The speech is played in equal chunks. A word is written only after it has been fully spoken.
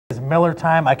Miller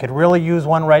time. I could really use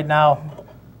one right now.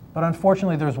 But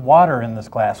unfortunately, there's water in this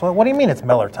glass. Well, what do you mean it's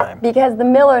Miller time? Because the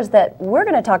Millers that we're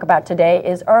going to talk about today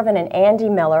is Ervin and Andy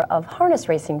Miller of harness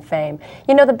racing fame.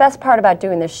 You know, the best part about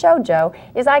doing this show, Joe,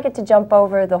 is I get to jump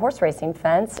over the horse racing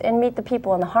fence and meet the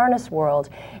people in the harness world.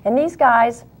 And these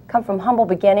guys come from humble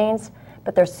beginnings,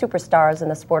 but they're superstars in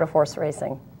the sport of horse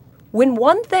racing. When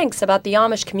one thinks about the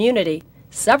Amish community,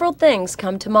 several things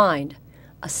come to mind.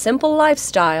 A simple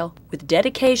lifestyle with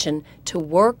dedication to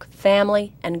work,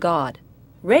 family, and God.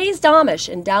 Raised Amish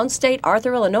in downstate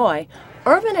Arthur, Illinois,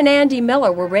 Ervin and Andy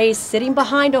Miller were raised sitting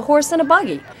behind a horse and a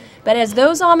buggy. But as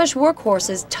those Amish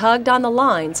workhorses tugged on the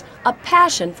lines, a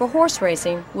passion for horse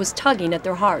racing was tugging at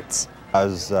their hearts. I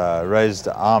was raised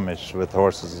Amish with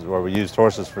horses, where we used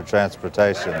horses for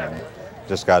transportation, and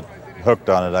just got hooked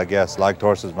on it, I guess. Liked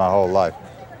horses my whole life.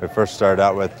 We first started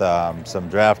out with some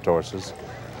draft horses,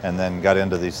 and then got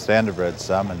into these standardbreds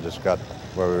some, and just got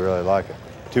where we really like it.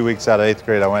 2 weeks out of 8th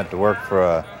grade, I went to work for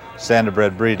a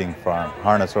standardbred breeding farm,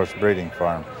 harness horse breeding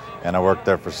farm, and I worked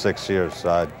there for 6 years.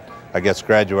 So I guess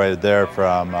graduated there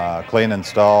from cleaning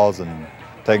stalls and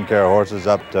taking care of horses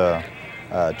up to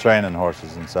training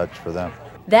horses and such for them.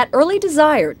 That early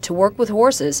desire to work with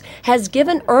horses has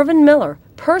given Ervin Miller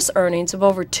purse earnings of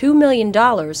over $2 million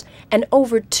and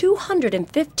over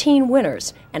 215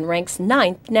 winners, and ranks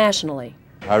 9th nationally.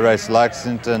 I race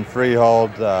Lexington,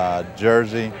 Freehold,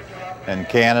 Jersey, and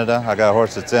Canada. I got a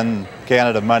horse that's in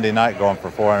Canada Monday night going for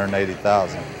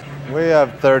 $480,000. We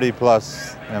have 30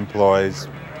 plus employees,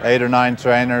 8 or 9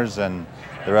 trainers, and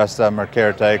the rest of them are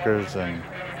caretakers and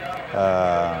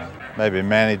maybe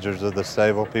managers of the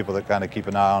stable, people that kind of keep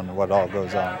an eye on what all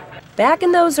goes on. Back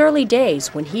in those early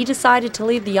days, when he decided to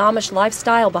leave the Amish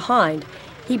lifestyle behind,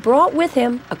 he brought with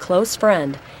him a close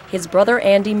friend, his brother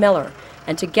Andy Miller,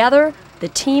 and together the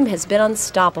team has been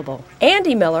unstoppable.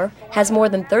 Andy Miller has more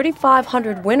than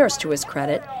 3,500 winners to his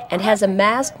credit and has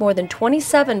amassed more than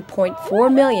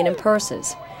 $27.4 million in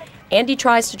purses. Andy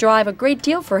tries to drive a great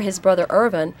deal for his brother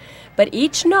Ervin, but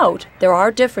each note there are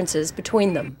differences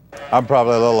between them. I'm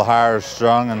probably a little higher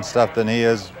strung and stuff than he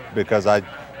is because I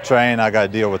train. I got to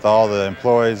deal with all the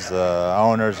employees,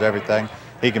 owners, everything.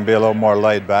 He can be a little more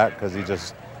laid back because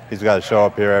he's got to show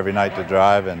up here every night to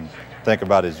drive and think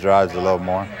about his drives a little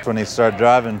more. When he started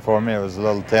driving for me, it was a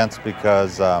little tense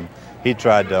because he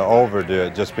tried to overdo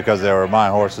it just because they were my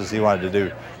horses. He wanted to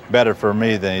do better for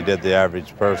me than he did the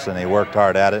average person. He worked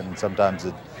hard at it, and sometimes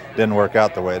it didn't work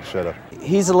out the way it should have.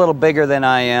 He's a little bigger than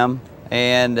I am,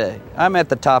 and I'm at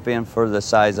the top end for the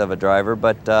size of a driver,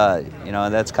 but you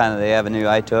know, that's kind of the avenue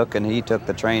I took, and he took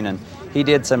the train, and he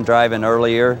did some driving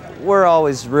earlier. We're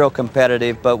always real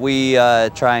competitive, but we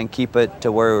try and keep it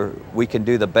to where we can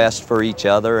do the best for each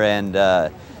other and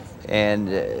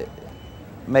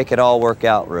make it all work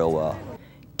out real well.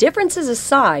 Differences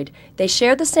aside, they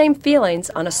share the same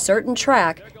feelings on a certain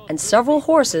track and several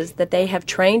horses that they have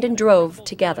trained and drove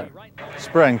together.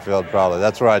 Springfield, probably.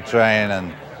 That's where I train,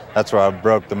 and that's where I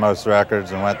broke the most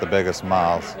records and went the biggest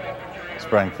miles.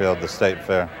 Springfield, the state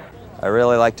fair. I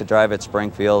really like to drive at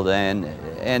Springfield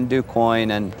and Du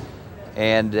Quoin,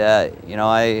 and you know,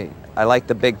 I like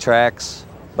the big tracks,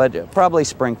 but probably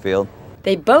Springfield.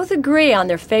 They both agree on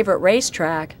their favorite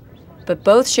racetrack, but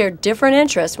both share different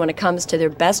interests when it comes to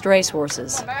their best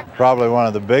racehorses. Probably one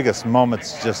of the biggest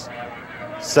moments, just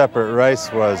separate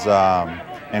race, was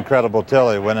Incredible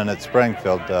Tilly winning at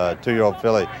Springfield, 2-year-old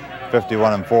filly,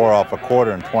 51-4 off a quarter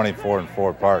and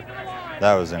 24-4 park.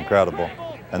 That was incredible.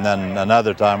 And then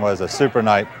another time was a super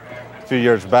night. A few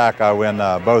years back, I win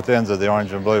both ends of the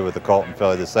orange and blue with the Colton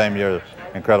filly. The same year,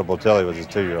 Incredible Tilly was a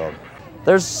 2-year-old.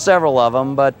 There's several of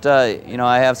them, but you know,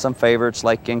 I have some favorites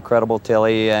like Incredible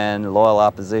Tilly and Loyal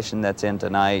Opposition that's in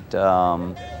tonight.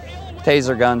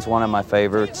 Taser Gun's one of my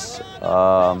favorites.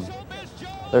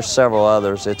 There's several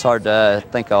others. It's hard to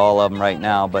think of all of them right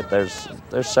now, but there's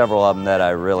several of them that I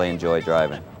really enjoy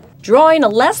driving. Drawing a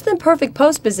less than perfect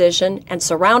post position and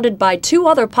surrounded by 2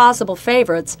 other possible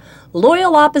favorites,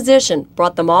 Loyal Opposition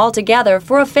brought them all together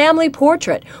for a family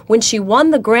portrait when she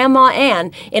won the Grandma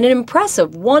Ann in an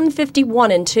impressive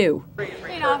 151-2. You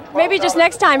know, maybe just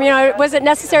next time, you know, was it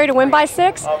necessary to win by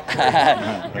 6?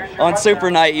 On Super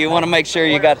Night, you want to make sure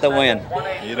you got the win.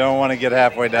 You don't want to get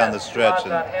halfway down the stretch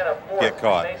and get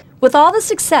caught. With all the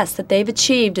success that they've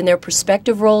achieved in their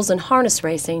respective roles in harness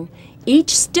racing,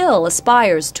 each still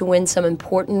aspires to win some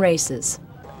important races.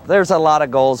 There's a lot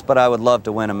of goals, but I would love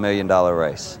to win a $1 million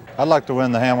race. I'd like to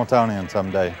win the Hamiltonian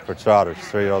someday for trotters,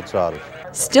 3-year-old trotters.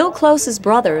 Still close as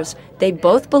brothers, they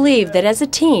both believe that as a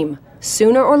team,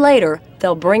 sooner or later,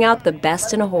 they'll bring out the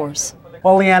best in a horse.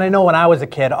 Well, Liane, I know when I was a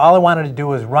kid, all I wanted to do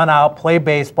was run out, play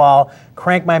baseball,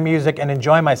 crank my music, and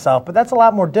enjoy myself. But that's a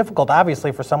lot more difficult,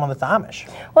 obviously, for someone that's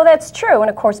Amish. Well, that's true.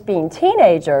 And of course, being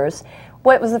teenagers,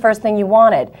 what was the first thing you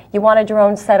wanted? You wanted your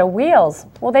own set of wheels.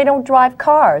 Well, they don't drive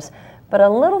cars. But a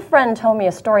little friend told me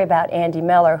a story about Andy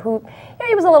Miller, who,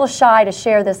 he was a little shy to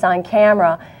share this on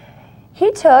camera.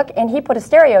 He took and he put a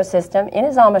stereo system in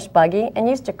his Amish buggy and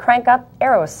used to crank up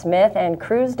Aerosmith and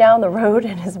cruise down the road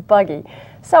in his buggy.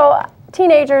 So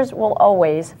teenagers will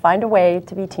always find a way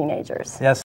to be teenagers. Yes.